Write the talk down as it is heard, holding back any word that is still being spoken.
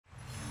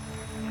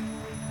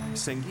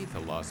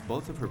Sangeetha lost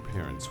both of her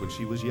parents when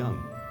she was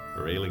young.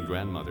 Her ailing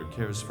grandmother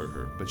cares for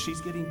her, but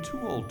she's getting too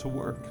old to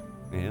work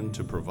and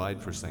to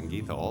provide for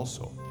Sangeetha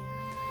also.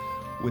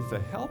 With the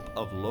help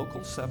of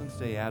local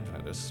Seventh-day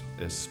Adventists,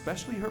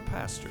 especially her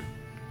pastor,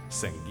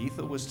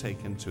 Sangeetha was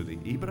taken to the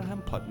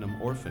Ibrahim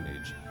Putnam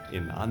Orphanage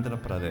in Andhra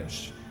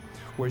Pradesh,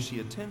 where she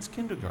attends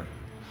kindergarten.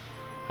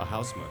 A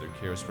house mother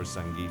cares for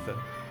Sangeetha,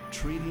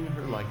 treating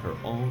her like her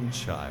own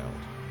child.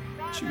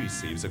 She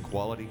receives a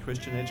quality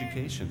Christian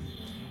education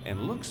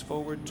and looks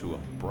forward to a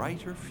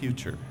brighter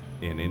future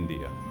in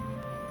India.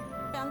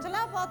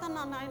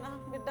 పెంచలేకపోతున్నాను నాయన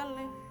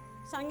బిడ్డల్ని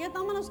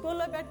సంగీతం మన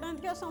స్కూల్లో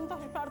పెట్టడానికి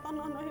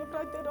సంతోషపడుతున్నాను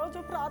ప్రతిరోజు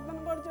ప్రార్థన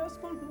కూడా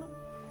చేసుకుంటున్నాను.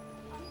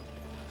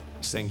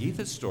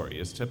 Sangeetha's story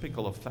is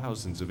typical of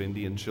thousands of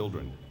Indian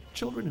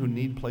children who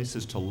need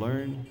places to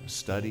learn,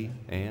 study,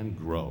 and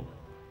grow.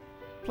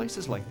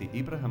 Places like the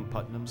Ibrahim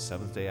Putnam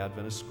Seventh-day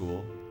Adventist School,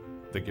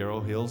 the Garo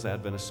Hills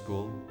Adventist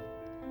School,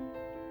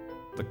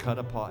 the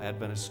Cuddapah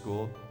Adventist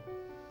School,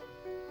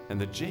 and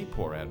the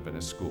Jaipur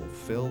Adventist School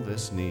fill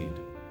this need.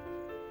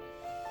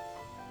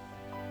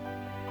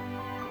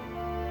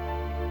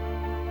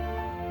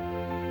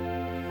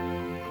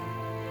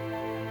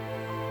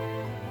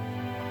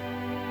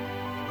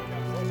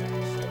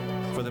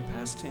 For the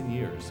past 10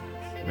 years,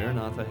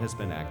 Maranatha has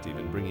been active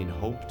in bringing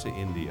hope to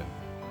India.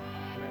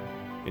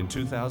 In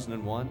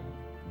 2001,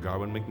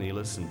 Garwin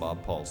McNeilis and Bob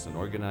Paulson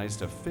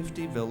organized a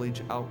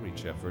 50-village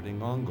outreach effort in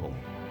Ongole.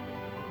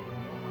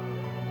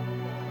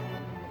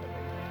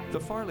 The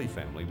Farley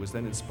family was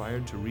then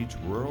inspired to reach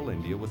rural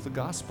India with the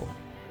gospel.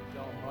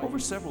 Over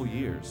several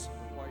years,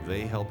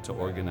 they helped to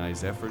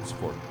organize efforts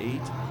for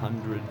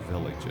 800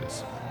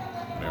 villages.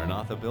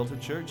 Maranatha built a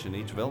church in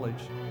each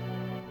village.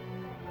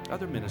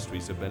 Other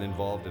ministries have been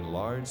involved in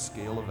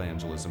large-scale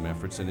evangelism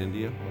efforts in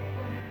India.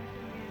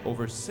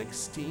 Over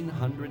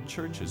 1,600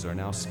 churches are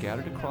now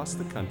scattered across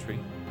the country,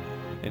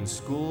 and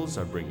schools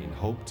are bringing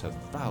hope to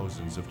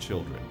thousands of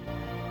children.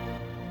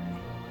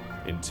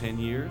 In 10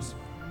 years,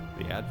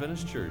 the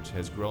Adventist Church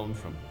has grown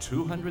from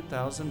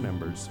 200,000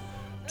 members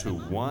to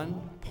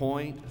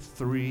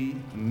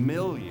 1.3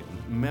 million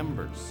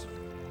members.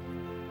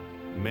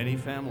 Many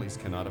families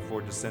cannot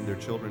afford to send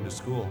their children to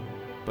school,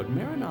 but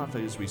Maranatha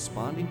is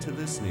responding to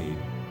this need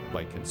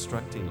by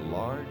constructing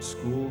large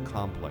school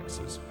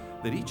complexes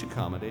that each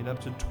accommodate up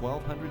to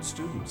 1,200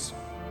 students.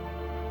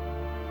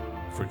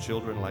 For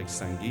children like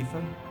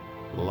Sangeetha,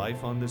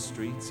 life on the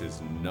streets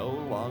is no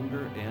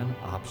longer an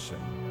option.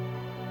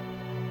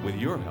 With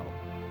your help,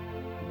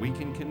 we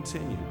can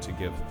continue to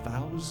give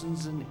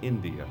thousands in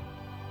India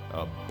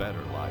a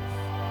better life.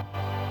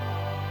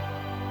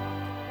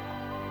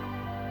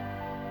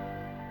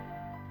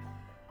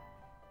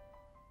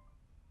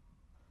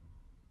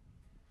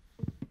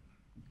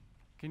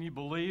 Can you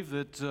believe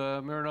that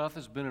Maranatha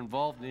has been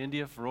involved in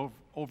India for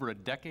over a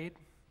decade?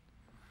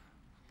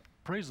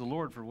 Praise the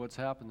Lord for what's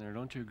happened there,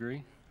 don't you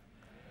agree?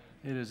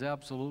 It is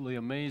absolutely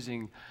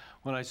amazing.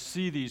 When I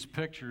see these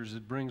pictures,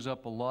 it brings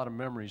up a lot of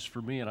memories for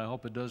me, and I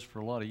hope it does for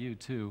a lot of you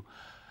too.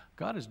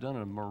 God has done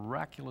a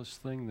miraculous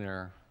thing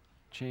there,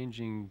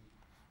 changing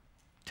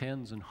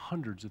tens and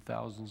hundreds of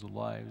thousands of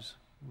lives.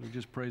 We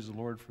just praise the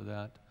Lord for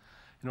that.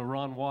 You know,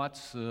 Ron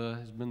Watts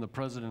has been the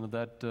president of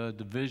that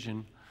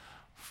division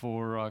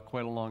for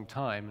quite a long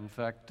time. In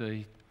fact,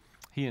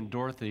 he and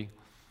Dorothy,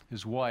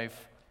 his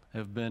wife,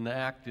 have been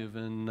active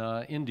in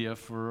India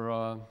for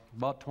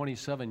about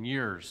 27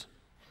 years.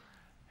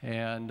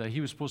 And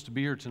he was supposed to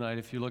be here tonight.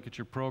 If you look at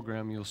your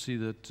program, you'll see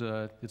that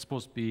it's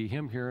supposed to be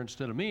him here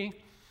instead of me.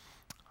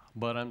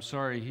 But I'm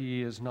sorry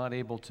he is not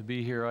able to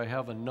be here. I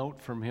have a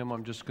note from him.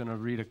 I'm just going to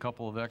read a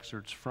couple of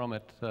excerpts from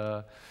it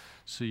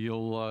so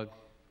you'll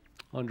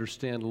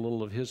understand a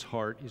little of his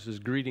heart. He says,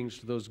 "Greetings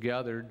to those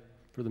gathered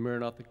for the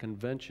Maranatha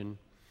Convention.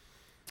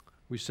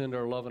 We send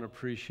our love and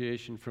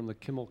appreciation from the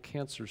Kimmel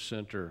Cancer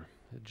Center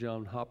at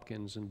Johns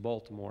Hopkins in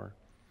Baltimore.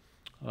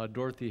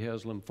 Dorothy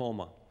has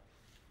lymphoma,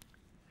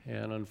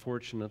 and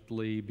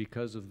unfortunately,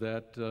 because of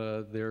that,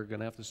 they're going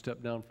to have to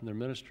step down from their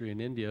ministry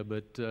in India,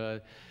 but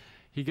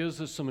he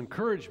gives us some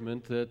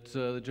encouragement that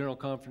the General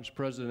Conference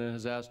President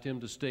has asked him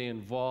to stay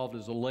involved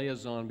as a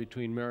liaison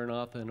between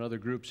Maranatha and other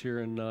groups here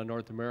in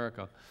North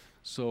America.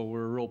 So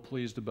we're real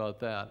pleased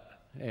about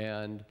that.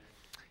 And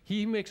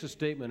he makes a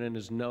statement in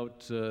his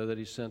note that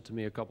he sent to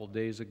me a couple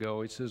days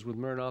ago. He says, with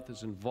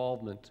Maranatha's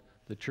involvement,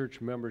 the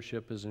church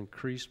membership has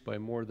increased by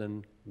more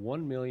than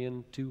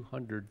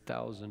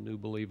 1,200,000 new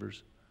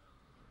believers.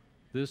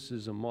 This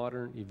is a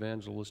modern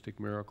evangelistic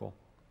miracle.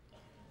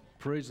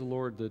 Praise the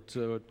Lord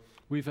that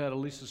we've had at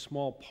least a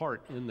small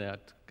part in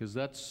that, because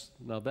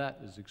that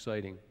is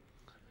exciting.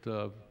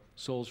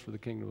 Souls for the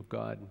kingdom of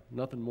God.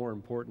 Nothing more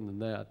important than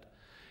that.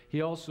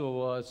 He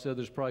also said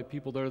there's probably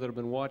people there that have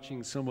been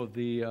watching some of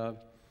the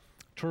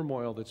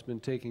turmoil that's been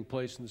taking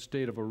place in the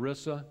state of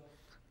Orissa.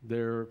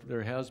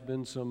 There has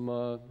been some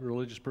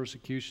religious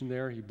persecution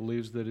there. He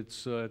believes that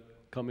it's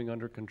coming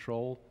under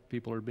control.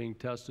 People are being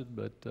tested,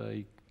 but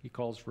he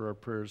calls for our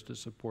prayers to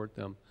support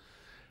them.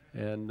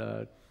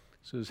 And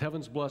Says,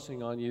 heaven's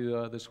blessing on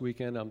you this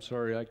weekend. I'm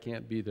sorry I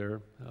can't be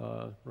there,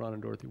 Ron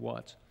and Dorothy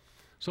Watts.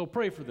 So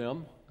pray for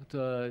them.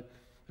 They're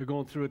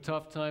going through a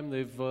tough time.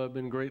 They've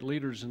been great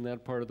leaders in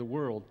that part of the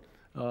world.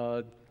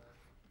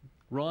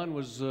 Ron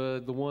was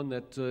the one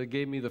that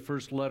gave me the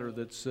first letter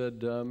that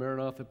said,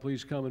 Maranatha,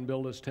 please come and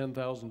build us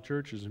 10,000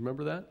 churches.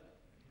 Remember that?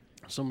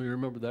 Some of you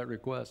remember that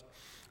request.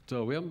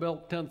 So we haven't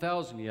built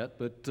 10,000 yet,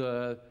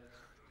 but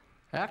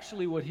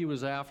actually what he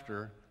was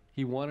after,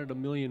 he wanted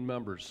 1 million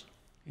members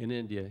in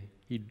India.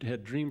 He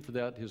had dreamed for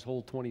that his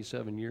whole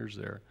 27 years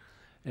there.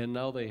 And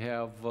now they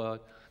have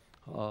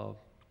about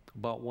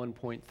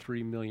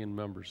 1.3 million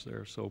members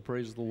there. So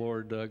praise the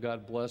Lord.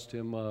 God blessed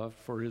him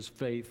for his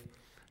faith,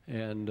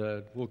 and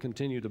we'll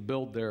continue to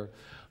build there.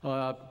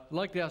 I'd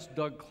like to ask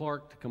Doug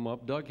Clark to come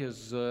up. Doug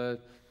has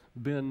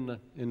been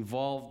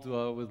involved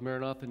with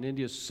Maranatha in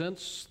India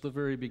since the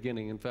very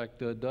beginning. In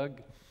fact,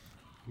 Doug,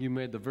 you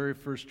made the very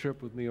first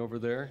trip with me over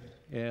there,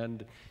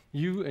 and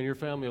you and your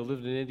family have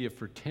lived in India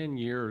for 10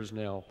 years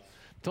now.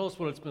 Tell us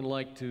what it's been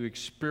like to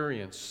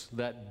experience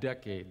that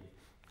decade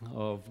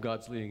of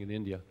God's leading in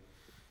India.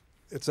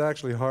 It's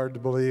actually hard to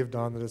believe,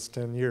 Don, that it's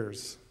 10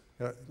 years.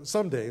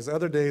 Some days,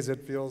 other days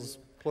it feels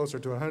closer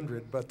to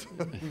 100, but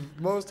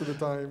most of the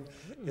time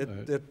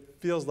it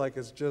feels like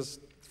it's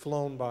just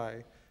flown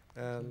by.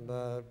 And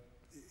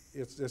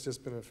it's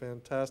just been a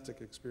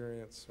fantastic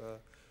experience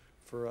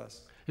for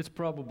us. It's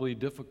probably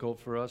difficult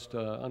for us to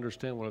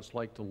understand what it's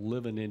like to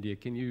live in India.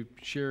 Can you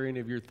share any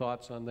of your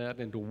thoughts on that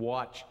and to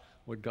watch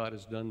what God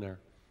has done there?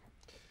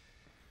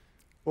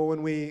 Well,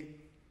 when we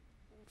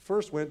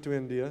first went to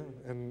India,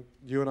 and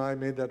you and I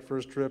made that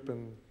first trip,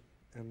 and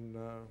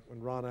when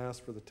Ron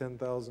asked for the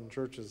 10,000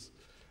 churches,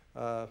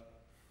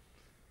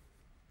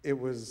 it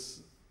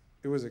was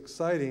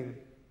exciting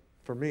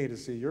for me to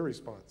see your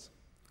response.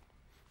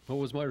 What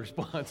was my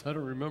response? I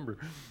don't remember.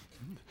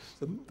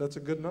 So that's a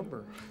good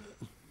number.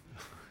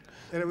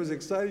 And it was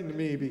exciting to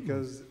me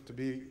because to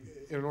be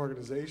in an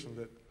organization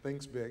that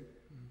thinks big,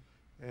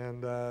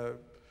 and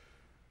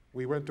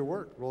we went to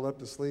work, rolled up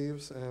the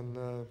sleeves, and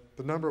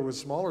the number was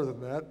smaller than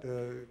that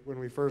when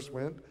we first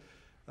went.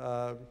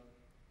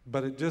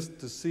 But it just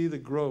to see the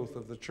growth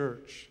of the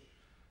church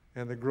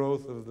and the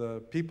growth of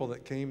the people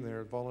that came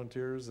there,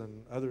 volunteers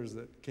and others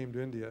that came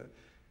to India,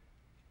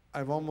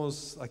 I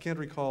can't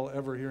recall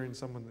ever hearing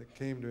someone that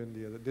came to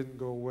India that didn't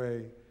go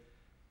away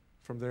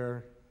from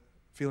there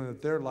feeling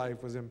that their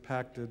life was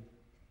impacted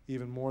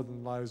even more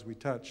than the lives we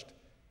touched.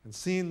 And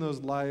seeing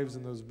those lives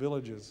in those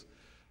villages,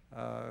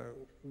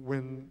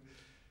 when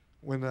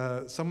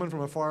someone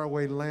from a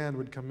faraway land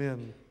would come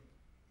in,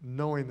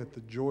 knowing that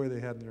the joy they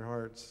had in their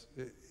hearts,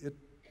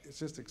 it's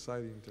just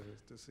exciting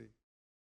to see.